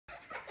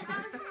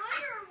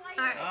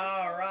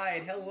All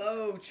right.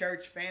 Hello,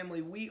 church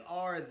family. We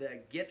are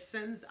the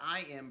Gibsons.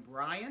 I am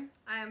Brian.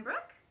 I am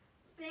Brooke.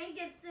 Ben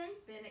Gibson.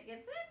 Bennett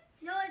Gibson.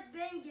 No, it's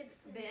Ben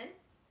Gibson. Ben.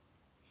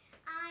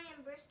 I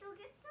am Bristol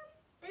Gibson.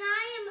 And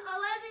I am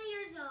 11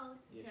 years old.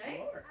 Yes, Okay.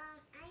 you are.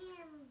 I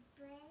am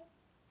Brielle.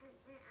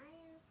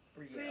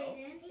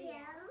 Brayden.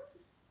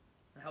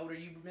 Brielle. How old are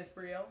you, Miss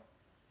Brielle?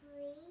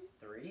 3.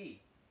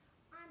 3.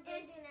 I'm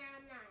Brayden and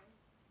I'm 9.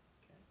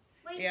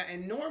 Wait. Yeah,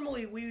 and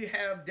normally we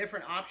have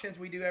different options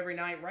we do every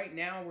night. Right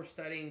now we're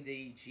studying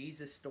the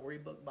Jesus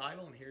Storybook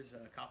Bible, and here's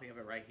a copy of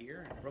it right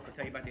here. And Brooke will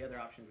tell you about the other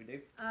options we do.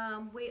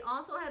 We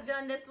also have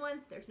done this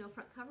one. There's no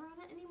front cover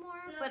on it anymore,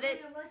 Yeah, but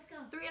it's let's go.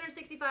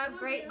 365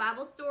 great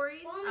Bible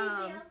stories. Come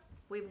on,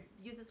 We've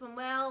used this one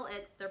well.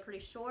 They're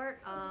pretty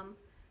short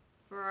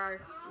for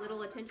our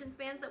little attention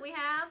spans that we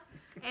have.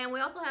 And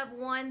we also have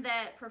one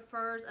that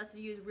prefers us to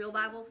use real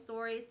Bible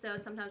stories, so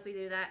sometimes we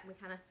do that. We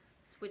kind of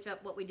switch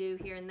up what we do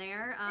here and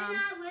there. And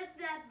I whipped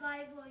that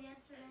Bible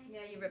yesterday.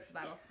 Yeah, you ripped the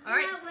Bible. All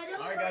right.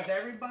 All right, guys,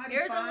 everybody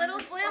Here's a find little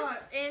your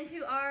glimpse spots.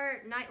 into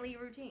our nightly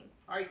routine.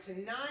 All right,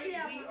 tonight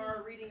we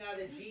are reading out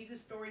of the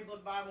Jesus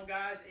Storybook Bible,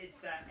 guys.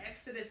 It's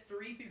Exodus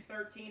 3 through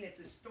 13. It's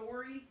a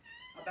story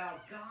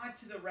about God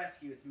to the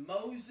rescue. It's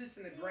Moses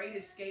and the great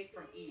escape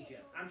from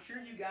Egypt. I'm sure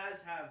you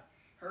guys have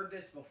heard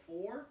this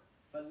before,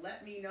 but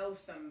let me know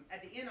some.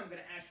 At the end, I'm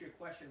going to ask you a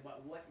question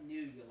about what new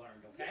you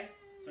learned, okay?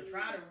 So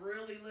try to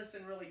really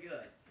listen really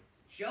good.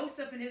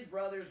 Joseph and his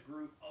brothers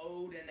grew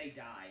old and they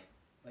died.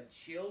 But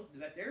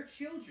their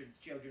children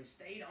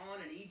stayed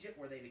on in Egypt,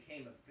 where they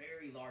became a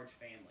very large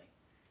family.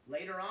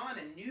 Later on,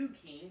 a new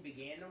king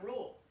began to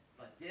rule.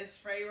 But this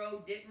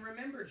Pharaoh didn't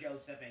remember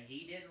Joseph, and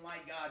he didn't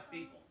like God's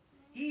people.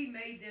 He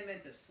made them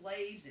into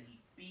slaves, and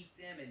he beat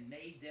them and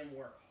made them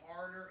work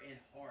harder and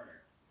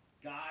harder.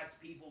 God's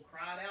people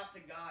cried out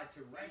to God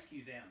to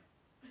rescue them.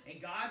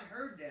 And God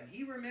heard them.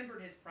 He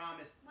remembered his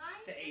promise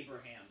to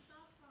Abraham.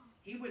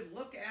 He would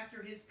look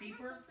after his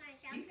people,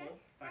 if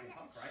I can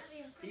talk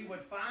right. He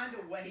would find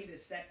a way to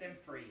set them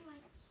free.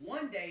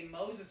 One day,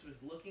 Moses was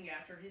looking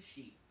after his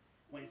sheep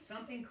when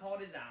something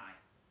caught his eye.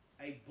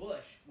 A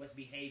bush was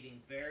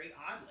behaving very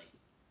oddly.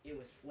 It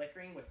was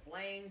flickering with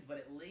flames, but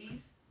its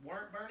leaves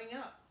weren't burning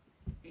up.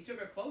 He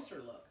took a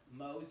closer look.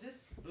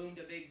 Moses, boomed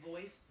a big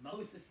voice.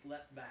 Moses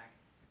leapt back.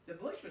 The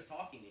bush was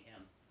talking to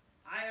him.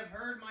 I have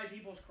heard my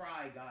people's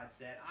cry, God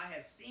said. I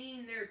have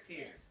seen their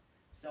tears.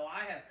 So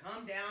I have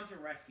come down to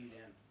rescue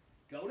them.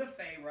 Go to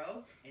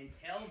Pharaoh and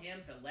tell him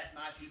to let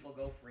my people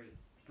go free.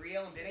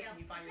 Brielle and Bennett, can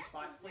you find your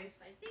spots, please?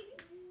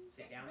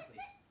 Sit down,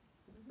 please.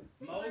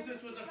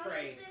 Moses was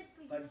afraid,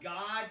 but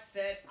God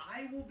said,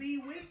 I will be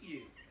with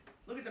you.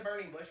 Look at the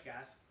burning bush,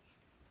 guys.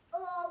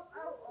 Oh,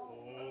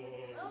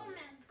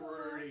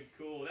 Pretty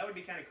cool. That would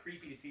be kind of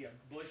creepy to see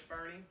a bush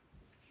burning.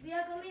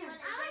 Yeah, come here. I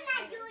will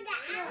not do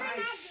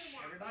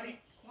that. Everybody,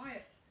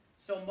 quiet.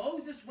 So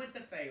Moses went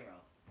to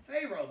Pharaoh.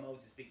 Pharaoh,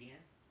 Moses began.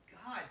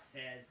 God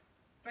says,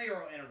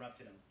 Pharaoh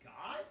interrupted him.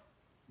 God?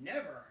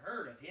 Never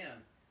heard of him.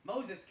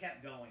 Moses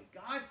kept going.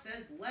 God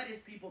says, let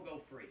his people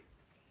go free.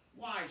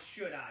 Why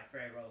should I,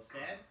 Pharaoh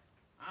said.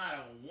 I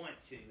don't want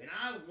to, and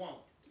I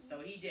won't.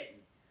 So he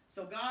didn't.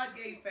 So God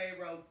gave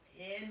Pharaoh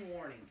 10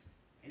 warnings.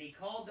 And he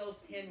called those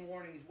 10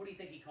 warnings, what do you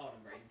think he called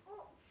them, Brayden?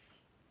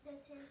 The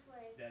 10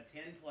 plagues. The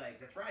 10 plagues,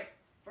 that's right.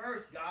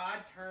 First, God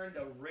turned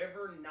the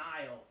river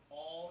Nile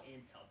all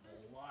into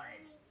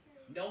blood.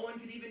 No one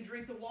could even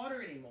drink the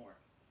water anymore.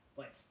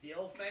 But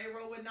still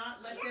Pharaoh would not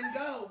let them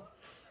go.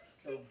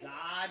 So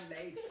God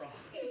made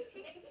frogs,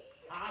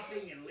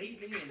 hopping and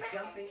leaping and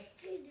jumping.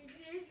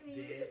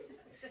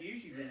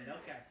 Excuse you, Ben,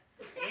 okay.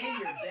 And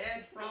your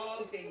bed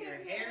frogs, and your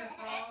hair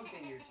frogs,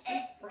 and your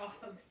soup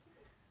frogs.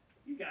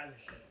 You guys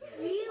are so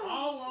silly.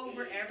 All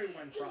over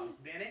everyone frogs.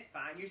 Bennett,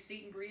 find your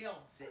seat in Brielle.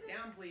 Sit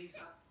down, please.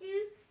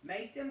 Oops.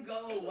 Make them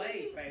go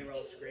away,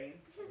 Pharaoh screamed.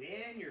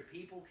 Then your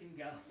people can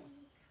go.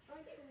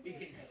 You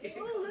can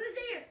Ooh, who's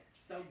here?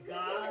 So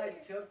God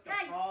took the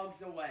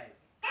frogs away.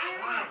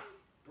 Right.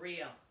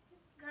 Brielle.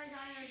 Guys,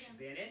 I heard them.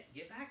 Bennett,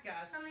 get back,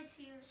 guys. Someone's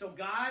here. So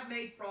God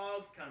made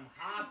frogs come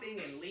hopping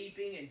and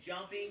leaping and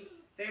jumping.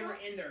 They were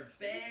in their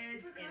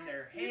beds, in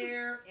their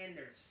hair, in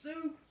their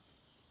soup,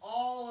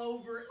 all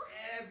over,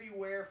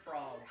 everywhere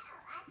frogs.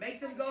 Make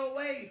them go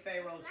away,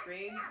 Pharaoh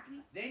screamed.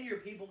 Then your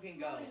people can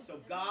go. So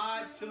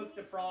God took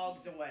the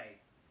frogs away.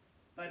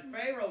 But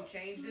Pharaoh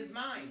changed his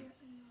mind.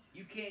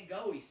 You can't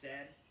go, he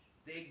said.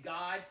 Then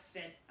God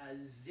sent a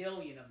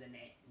zillion of the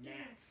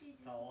gnats.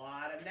 It's a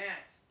lot of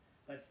gnats.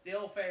 But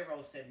still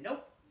Pharaoh said,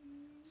 nope.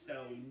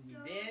 So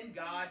then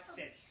God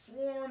sent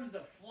swarms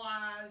of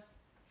flies.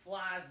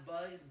 Flies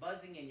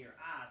buzzing in your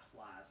eyes,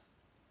 flies.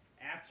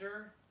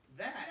 After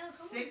that,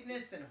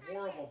 sickness and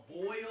horrible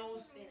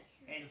boils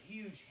and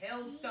huge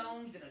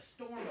hailstones and a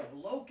storm of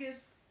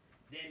locusts.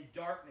 Then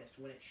darkness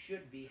when it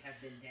should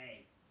have been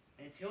day.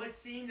 Until it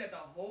seemed that the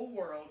whole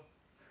world,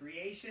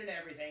 creation and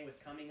everything, was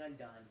coming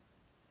undone.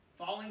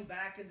 Falling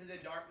back into the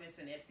darkness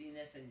and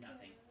emptiness and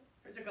nothing.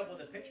 Here's a couple of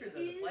the pictures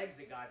of the plagues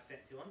that God sent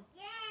to him.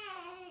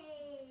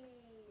 Yay!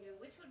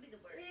 Which would be the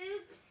worst?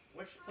 Oops.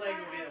 Which plague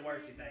would be the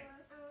worst, you think?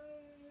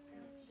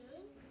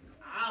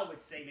 would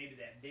say maybe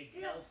that big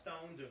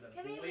hailstones or the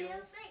Come here,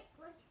 boils.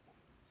 Leo.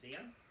 See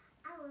them?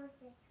 I love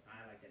this.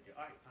 I like that too.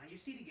 All right, find your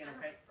seat again,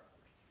 okay?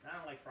 I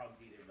don't like frogs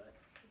either, but.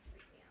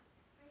 Freak me out.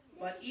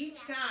 But each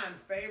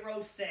time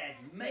Pharaoh said,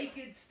 make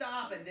it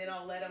stop and then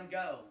I'll let him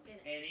go.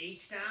 And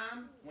each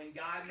time when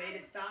God made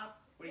it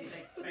stop, what do you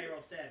think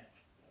Pharaoh said?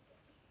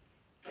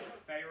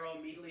 Pharaoh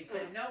immediately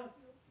said no.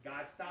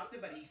 God stopped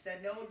it, but he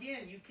said no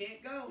again. You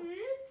can't go.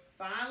 Oops.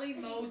 Finally,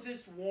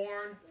 Moses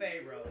warned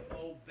Pharaoh,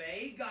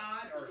 obey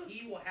God or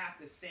he will have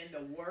to send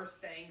the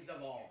worst things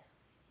of all.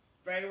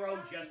 Pharaoh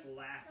just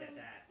laughed at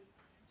that.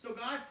 So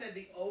God said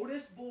the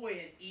oldest boy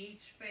in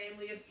each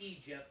family of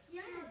Egypt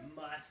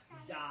must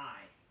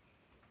die.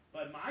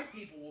 But my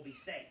people will be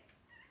safe.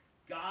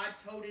 God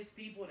told his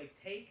people to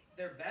take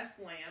their best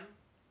lamb,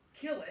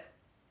 kill it,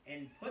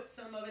 and put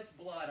some of its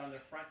blood on their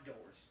front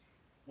doors.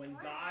 When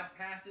God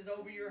passes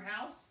over your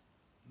house,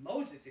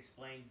 Moses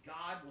explained,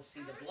 God will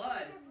see the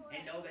blood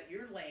and know that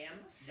your lamb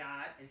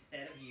died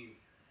instead of you.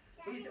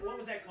 What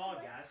was that called,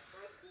 guys?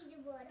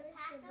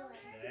 Passover?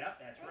 Yep,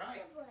 that's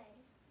right.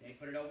 They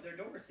put it over their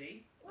door,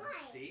 see? Why?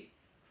 See?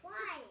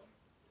 Why?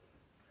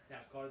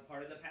 That's called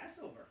part of the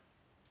Passover.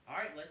 All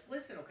right, let's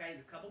listen, okay?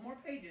 A couple more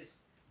pages.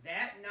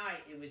 That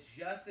night, it was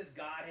just as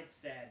God had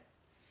said.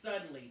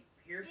 Suddenly,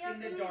 piercing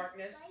the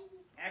darkness,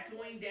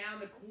 echoing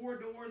down the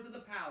corridors of the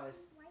palace,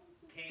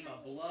 came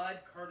a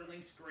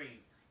blood-curdling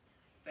scream.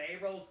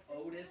 Pharaoh's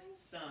oldest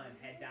son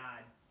had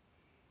died.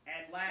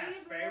 At last,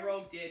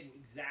 Pharaoh did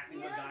exactly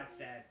what God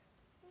said.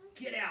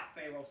 Get out,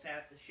 Pharaoh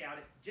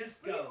shouted.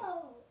 Just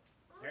go.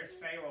 There's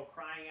Pharaoh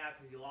crying out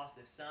because he lost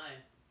his son.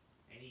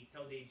 And he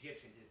told the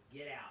Egyptians, just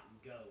get out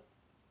and go.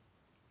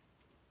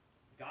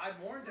 God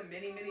warned him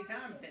many, many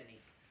times, didn't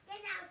he?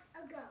 Get out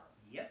and go.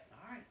 Yep,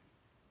 all right.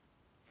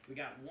 We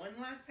got one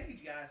last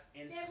page, guys.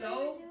 And They're so,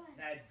 really doing it.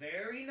 that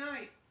very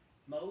night,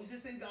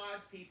 Moses and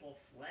God's people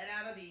fled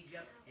out of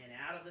Egypt and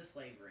out of the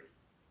slavery.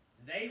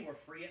 They were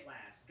free at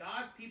last.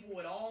 God's people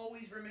would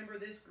always remember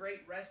this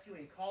great rescue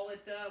and call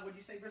it, what'd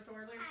you say, Bristol,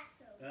 earlier?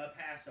 Passover. The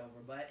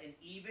Passover. But an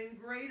even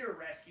greater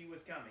rescue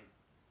was coming.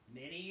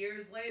 Many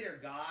years later,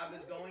 God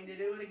was going to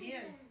do it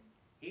again.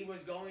 He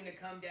was going to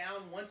come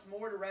down once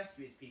more to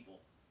rescue his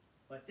people.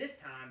 But this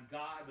time,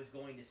 God was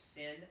going to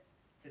send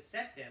to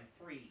set them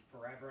free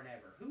forever and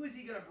ever. Who is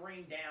he going to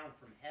bring down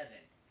from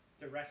heaven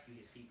to rescue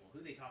his people? Who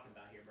are they talking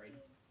about here, Brady?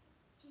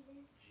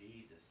 Jesus.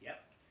 Jesus,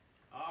 yep.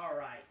 All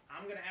right,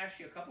 I'm going to ask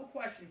you a couple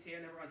questions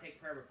here, and then we're going to take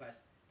prayer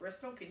requests.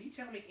 Bristol, can you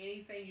tell me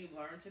anything you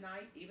learned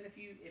tonight? Even if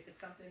it's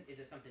something, is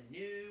it something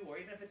new,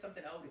 or even if it's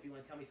something old, if you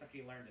want to tell me something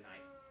you learned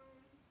tonight.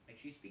 Make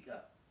sure you speak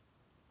up.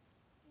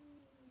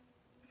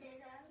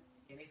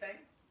 Anything?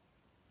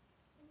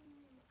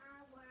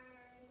 I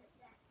learned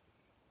that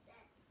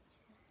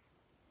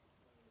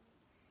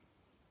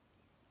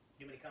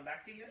You want me to come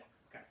back to you?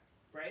 Okay.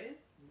 Brayden,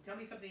 tell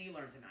me something you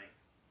learned tonight.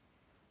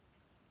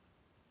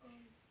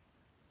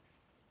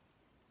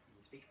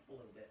 Speak up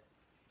a little bit.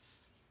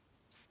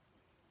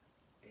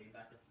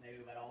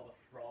 Maybe about all the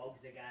frogs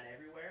they got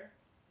everywhere.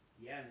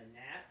 Yeah, and the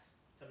gnats.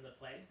 Some of the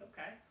plagues.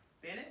 Okay.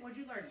 Bennett, what'd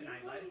you learn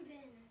tonight, bud?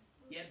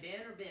 Yeah,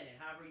 Ben or Bennett,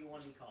 however you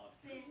want to be called.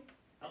 Ben.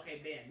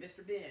 Okay, Ben.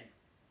 Mr. Ben,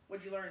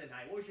 what'd you learn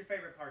tonight? What was your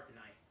favorite part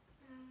tonight?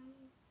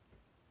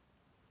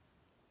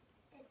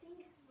 I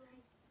think it's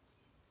like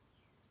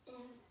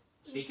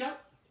Speak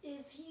up.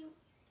 If he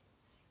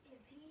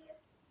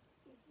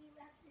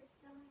left his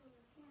son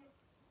here,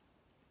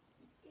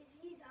 is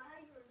he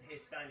died or not?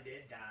 His son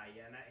did die,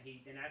 yeah,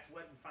 and that's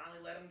what finally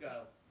let him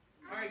go.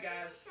 All right,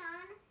 guys.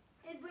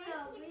 And we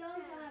also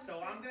have.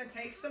 So I'm gonna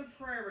take some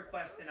prayer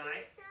requests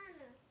tonight.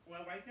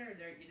 Well, right there,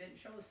 you didn't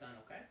show the sun,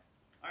 okay?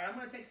 All right, I'm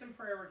gonna take some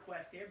prayer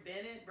requests here.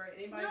 Bennett,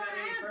 anybody got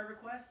any prayer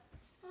requests?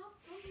 Stop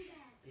doing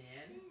that.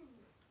 Ben,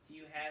 do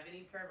you have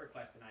any prayer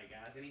requests tonight,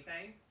 guys?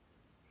 Anything?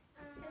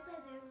 Yes, I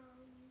do.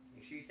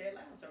 Make sure you say it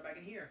loud so everybody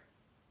can hear.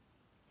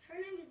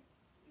 Her name is.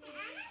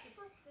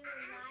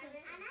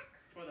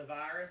 For the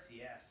virus,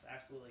 yes,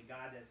 absolutely.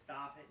 God to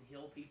stop it and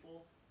heal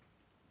people.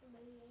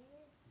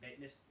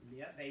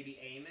 Baby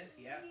Amos,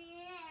 yeah.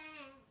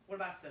 What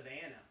about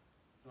Savannah?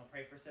 You want to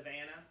pray for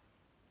Savannah?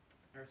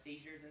 Her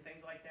seizures and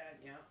things like that,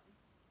 yeah.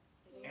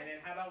 And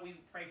then how about we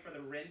pray for the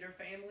Render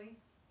family?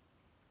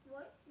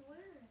 What?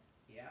 Where?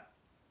 Yeah.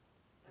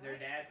 Their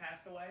dad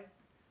passed away.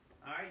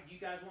 All right, you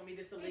guys want me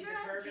just to lead the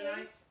prayer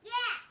tonight?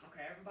 Yeah.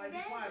 Okay, everybody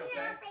be quiet,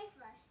 okay?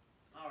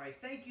 All right,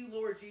 thank you,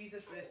 Lord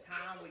Jesus, for this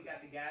time we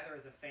got together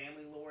as a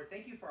family, Lord.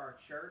 Thank you for our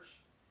church.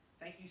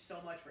 Thank you so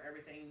much for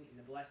everything and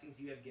the blessings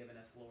you have given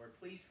us, Lord.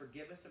 Please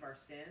forgive us of our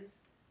sins.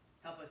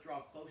 Help us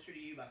draw closer to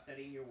you by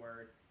studying your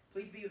word.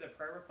 Please be with the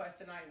prayer request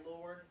tonight,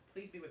 Lord.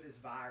 Please be with this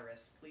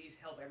virus. Please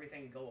help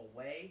everything go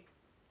away.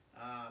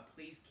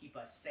 Please keep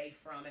us safe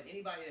from it.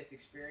 Anybody that's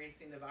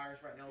experiencing the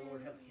virus right now,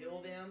 Lord, help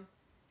heal them.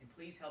 And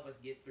please help us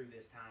get through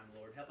this time,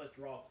 Lord. Help us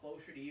draw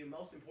closer to you.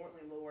 Most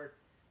importantly, Lord,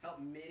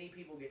 help many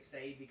people get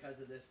saved because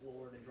of this,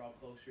 Lord, and draw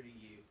closer to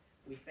you.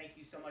 We thank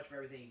you so much for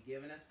everything you've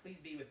given us. Please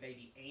be with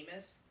baby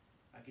Amos.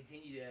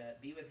 Continue to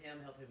be with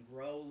him. Help him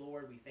grow,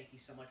 Lord. We thank you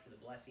so much for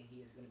the blessing he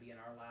is going to be in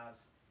our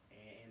lives.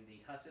 and the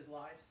Huss's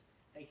lives.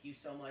 Thank you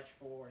so much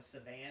for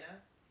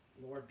Savannah.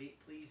 Lord,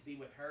 please be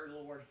with her,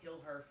 Lord. Heal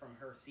her from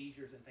her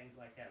seizures and things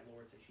like that,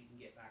 Lord, so she can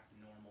get back to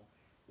normal.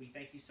 We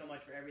thank you so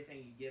much for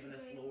everything you've given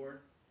us,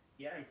 Lord.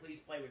 Yeah, and please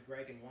play with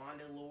Greg and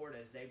Wanda, Lord,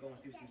 as they're going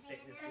through some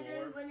sickness,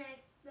 Lord. The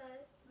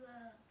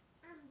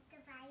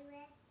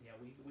virus. Yeah,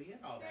 we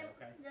hit all that,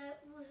 okay?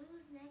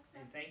 Who's next?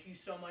 And thank you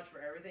so much for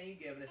everything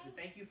you've given us, and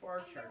thank you for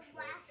our church,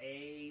 Lord.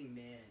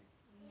 Amen.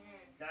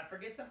 Did I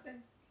forget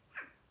something?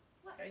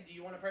 Okay, do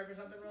you want to pray for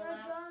something real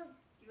loud?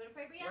 Do you want to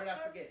pray for you? Where did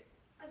I forget?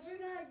 I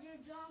forgot your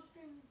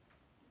Johnson.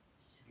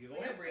 You go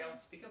ahead, Brielle.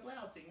 Speak up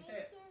loud so you can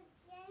say it.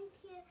 Thank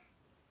you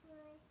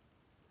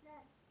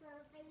for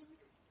the baby.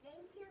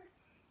 Thank you.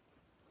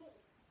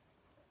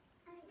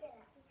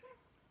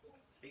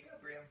 Speak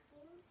up, Brielle.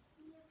 Thank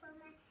you for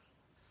my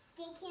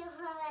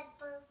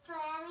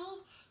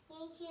family.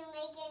 Thank you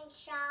making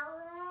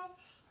showers.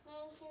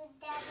 Thank you,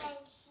 Deb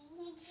and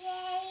TJ.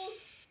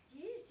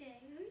 DJ?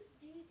 Who's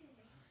DJ?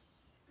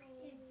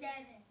 It's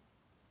Devin.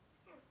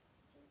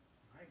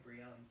 All right,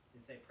 Brielle.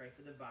 And say pray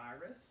for the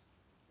virus.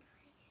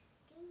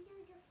 Thank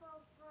you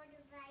for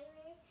the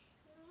virus.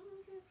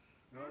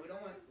 No, we don't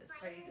want. Let's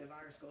pray the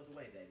virus goes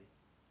away, baby.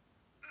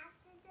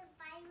 After the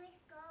virus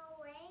go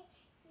away,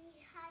 we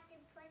have to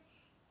put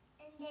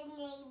in the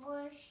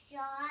neighbor's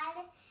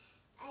yard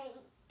and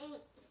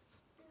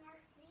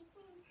next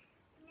weekend,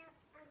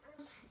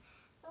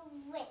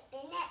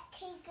 whipping it,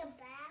 take a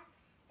bath.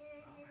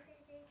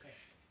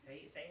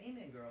 Okay. Say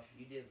amen, girl.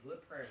 You did a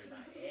good prayer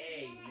tonight.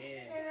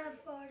 Amen. And I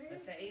farted.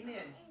 Let's say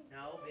amen.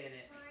 No,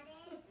 Bennett.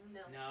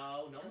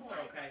 No. No more.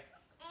 Okay.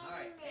 All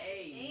right.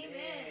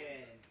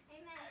 Amen.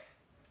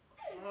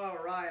 Amen. All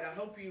right. I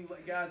hope you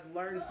guys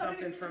learned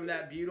something from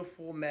that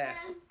beautiful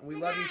mess. We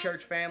love you,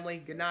 church family.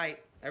 Good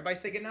night. Everybody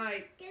say good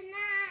night. Good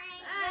night.